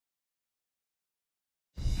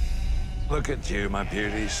Look at you, my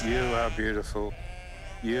beauties. You are beautiful.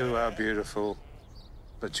 You are beautiful.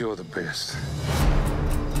 But you're the best.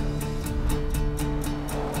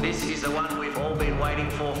 This is the one we've all been waiting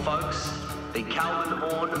for, folks. The Calvin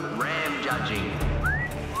Horn Ram judging.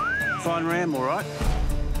 Fine Ram, all right?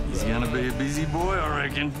 He's gonna be a busy boy, I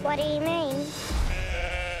reckon. What do you mean?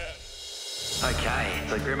 Okay,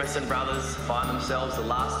 the Grimacin brothers find themselves the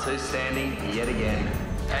last two standing yet again.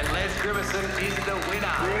 And Les Grimacin is the winner.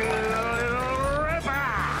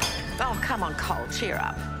 Oh, come on, Cole, cheer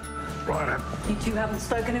up. Right. You two haven't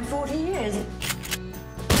spoken in 40 years.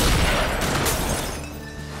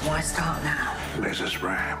 Why start now? Les's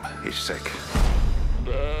Ram. He's sick.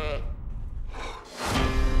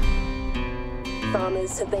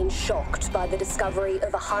 Farmers have been shocked by the discovery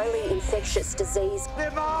of a highly infectious disease.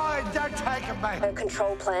 They're mine! Don't take them, mate! A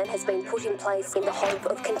control plan has been put in place in the hope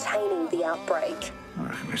of containing the outbreak. I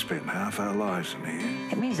reckon we spent half our lives in here.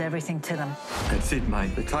 It means everything to them. That's it,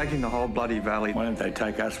 mate. They're taking the whole bloody valley. Why don't they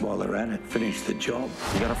take us while they're at it? Finish the job.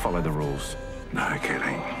 You gotta follow the rules. No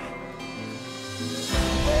kidding.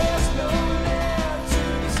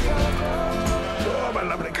 Oh, my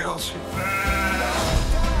lovely girls.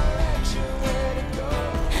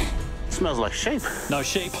 Smells like sheep. No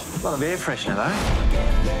sheep. A lot of air freshener, though.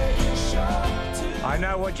 I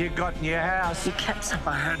know what you got in your house. You kept some.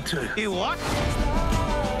 I had to. You what?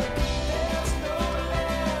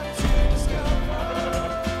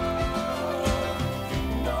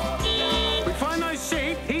 We find those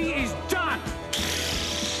sheep, he is done.